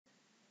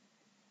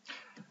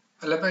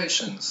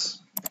Elevations.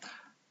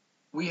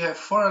 We have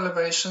 4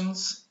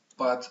 elevations,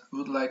 but we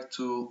would like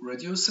to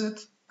reduce it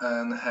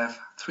and have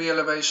 3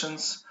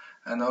 elevations,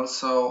 and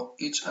also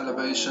each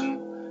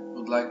elevation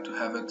would like to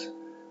have it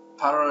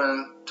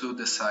parallel to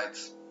the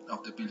sides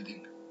of the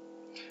building.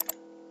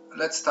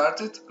 Let's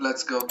start it.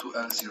 Let's go to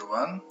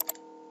L01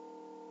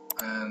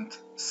 and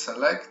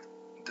select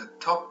the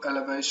top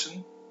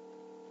elevation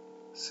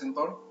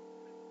symbol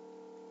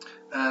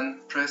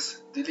and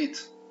press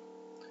delete.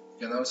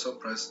 You can also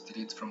press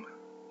delete from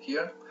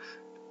here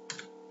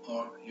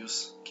or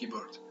use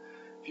keyboard.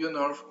 View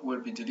north will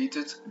be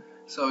deleted,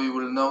 so you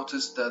will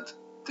notice that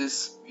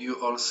this view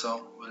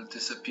also will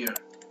disappear.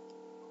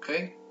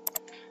 Okay,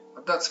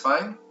 but that's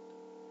fine.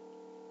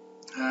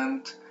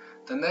 And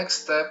the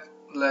next step,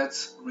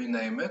 let's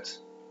rename it.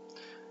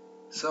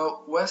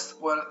 So west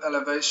well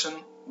elevation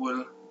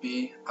will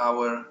be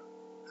our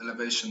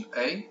elevation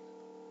A.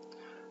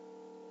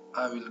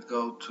 I will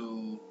go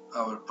to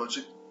our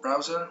project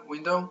browser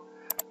window,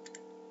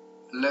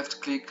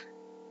 left click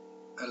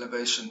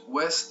elevation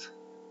west,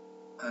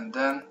 and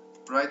then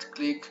right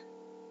click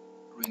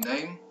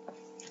rename.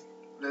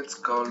 Let's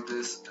call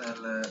this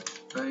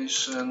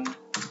elevation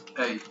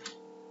A.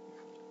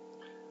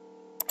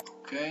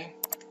 Okay,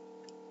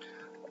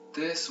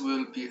 this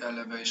will be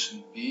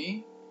elevation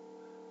B,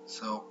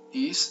 so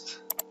east,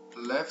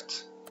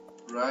 left,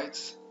 right,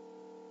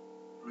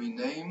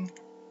 rename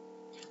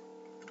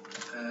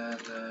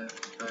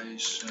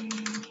elevation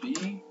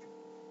B,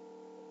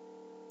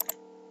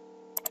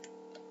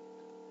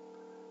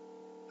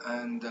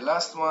 and the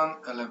last one,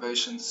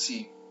 elevation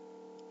C.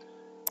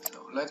 So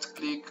left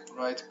click,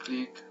 right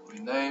click,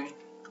 rename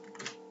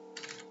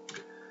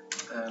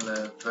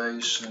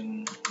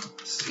elevation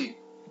C.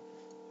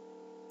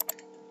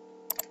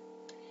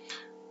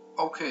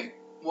 Okay,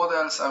 what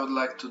else I would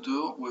like to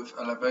do with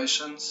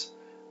elevations?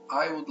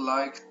 I would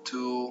like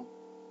to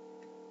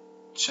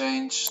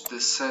change the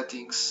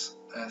settings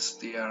as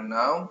they are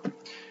now.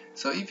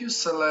 So if you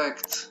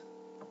select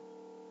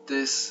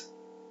this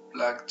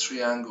black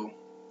triangle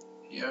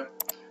here,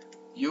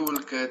 you will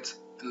get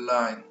a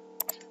line.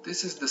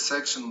 This is the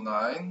section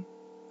line,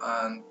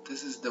 and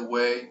this is the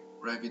way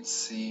Revit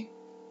see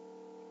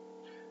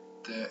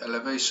the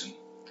elevation.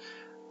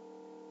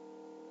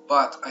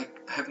 But I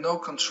have no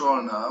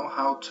control now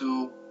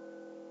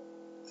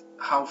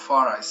how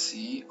far I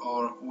see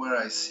or where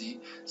I see.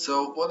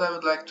 So what I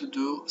would like to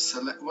do,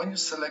 when you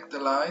select the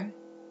line,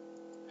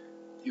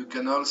 you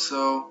can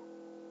also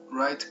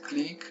right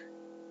click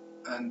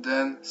and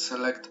then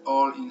select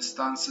all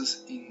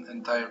instances in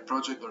entire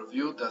project or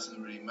view.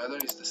 Doesn't really matter,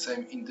 it's the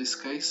same in this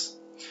case.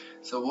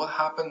 So what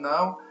happened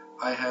now,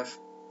 I have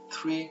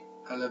 3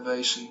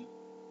 elevation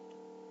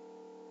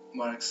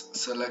marks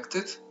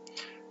selected,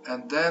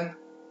 and then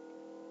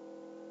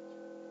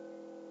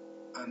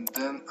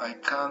I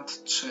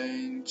can't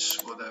change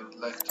what I would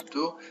like to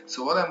do.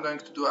 So what I'm going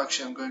to do,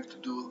 actually I'm going to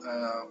do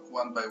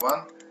one by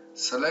one.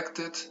 Select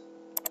it,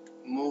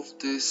 move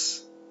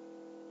this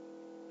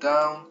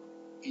down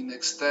in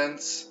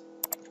extents,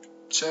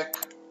 check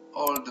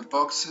all the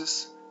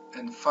boxes,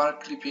 and far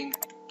clipping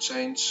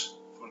change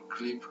for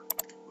clip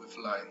with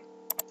line.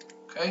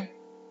 Okay,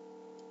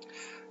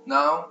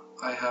 now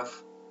I have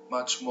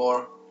much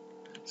more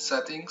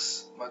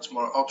settings, much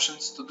more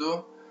options to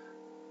do.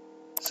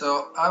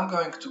 So I'm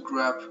going to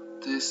grab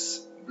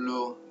this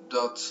blue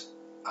dot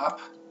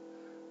up,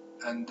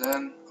 and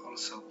then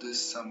also this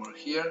somewhere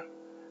here,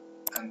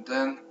 and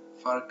then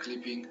far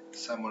clipping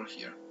somewhere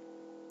here.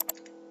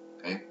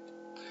 Okay,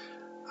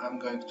 I'm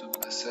going to do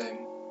the same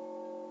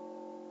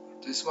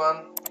for this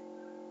one.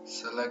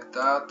 Select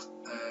that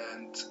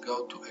and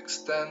go to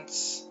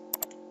extents,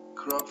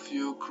 crop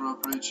view,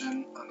 crop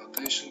region,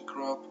 annotation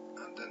crop,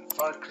 and then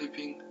far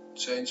clipping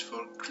change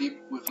for clip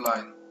with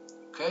line.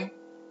 Okay,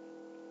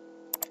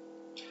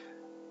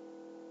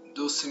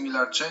 do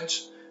similar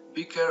change.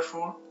 Be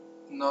careful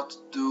not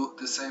do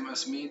the same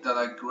as me, that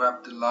I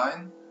grab the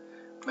line.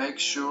 Make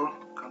sure,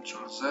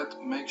 Ctrl Z,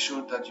 make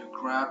sure that you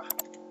grab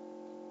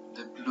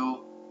the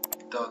blue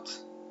dot.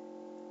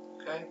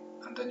 Okay,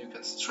 and then you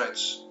can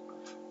stretch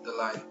the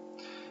line.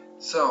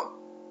 So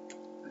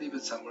leave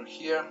it somewhere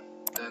here,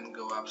 then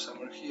go up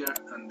somewhere here,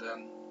 and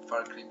then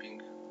far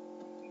clipping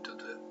into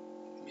the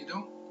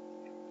middle.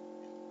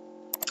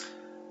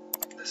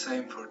 The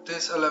same for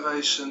this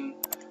elevation.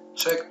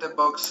 Check the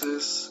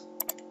boxes,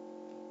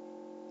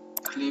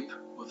 clip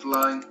with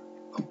line,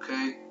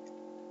 okay.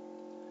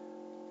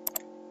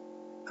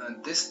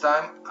 And this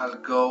time I'll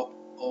go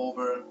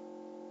over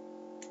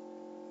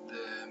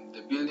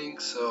the building,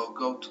 so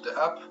go to the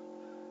up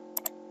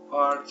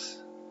part,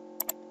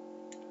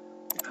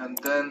 and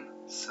then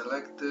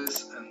select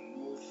this and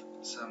move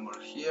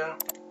somewhere here.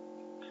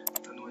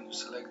 And when you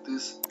select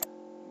this,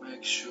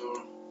 make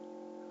sure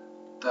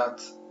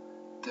that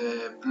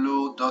the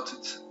blue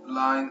dotted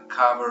line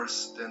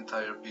covers the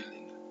entire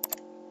building.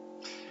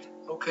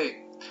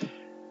 Okay,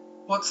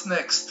 what's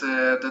next?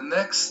 The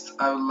next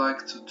I would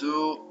like to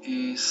do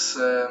is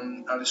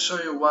I'll show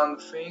you one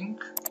thing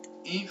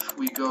if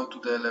we go to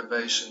the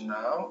elevation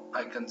now,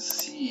 I can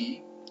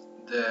see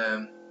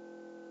the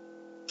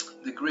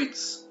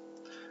grids,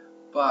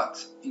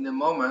 but in a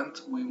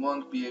moment we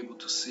won't be able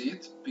to see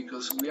it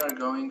because we are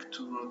going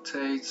to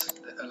rotate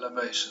the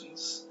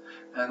elevations,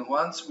 and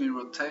once we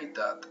rotate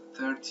that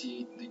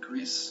 30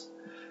 degrees,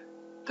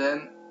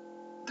 then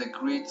the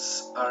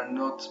grids are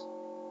not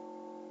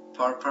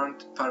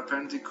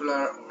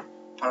perpendicular or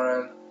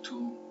parallel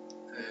to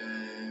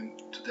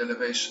the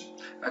elevation.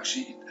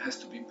 Actually, it has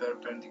to be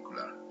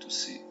perpendicular to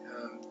see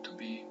to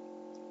be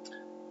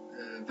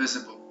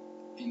visible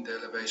in the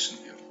elevation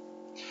view.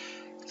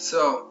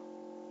 So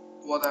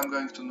what I'm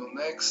going to do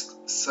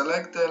next,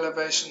 select the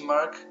elevation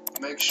mark,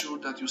 make sure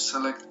that you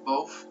select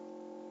both,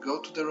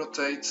 go to the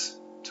rotate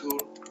tool,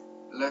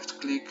 left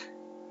click,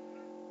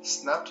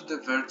 snap to the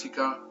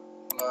vertical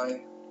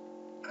line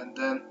and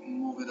then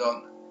move it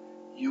on.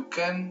 You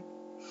can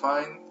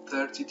find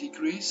 30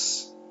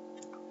 degrees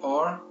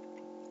or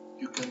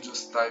you can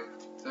just type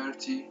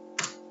 30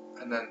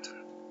 and enter.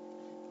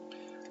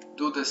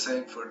 Do the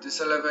same for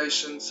this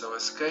elevation, so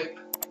escape,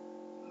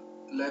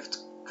 left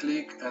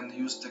click and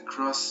use the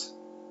cross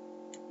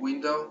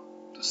window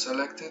to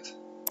select it,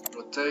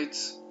 rotate,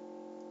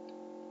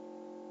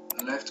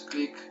 left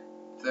click,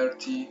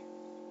 30,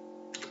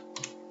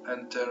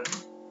 enter,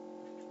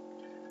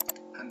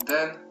 and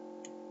then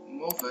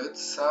move it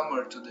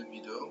somewhere to the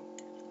middle,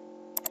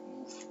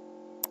 move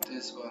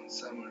this one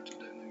somewhere to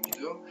the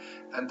middle,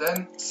 and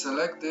then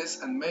select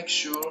this and make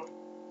sure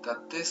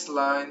that this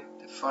line,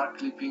 the far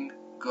clipping,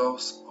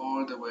 goes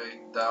all the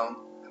way down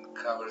and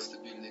covers the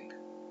building.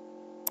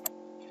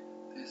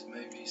 This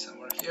may be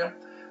somewhere here,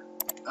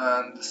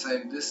 and the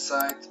same this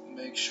side,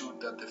 make sure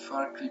that the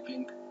far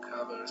clipping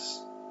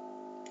covers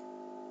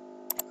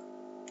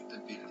the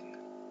building.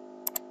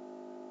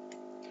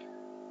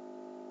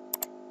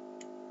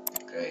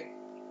 Okay,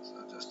 so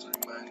just to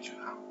remind you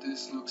how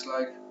this looks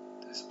like,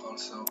 this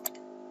also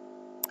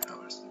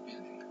covers the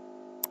building.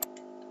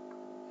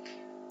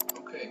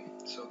 Okay,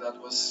 so that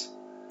was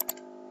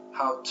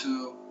how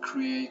to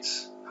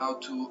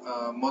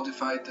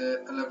modify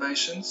the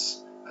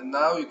elevations, and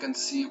now you can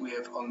see we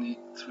have only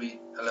 3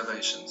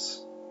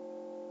 elevations.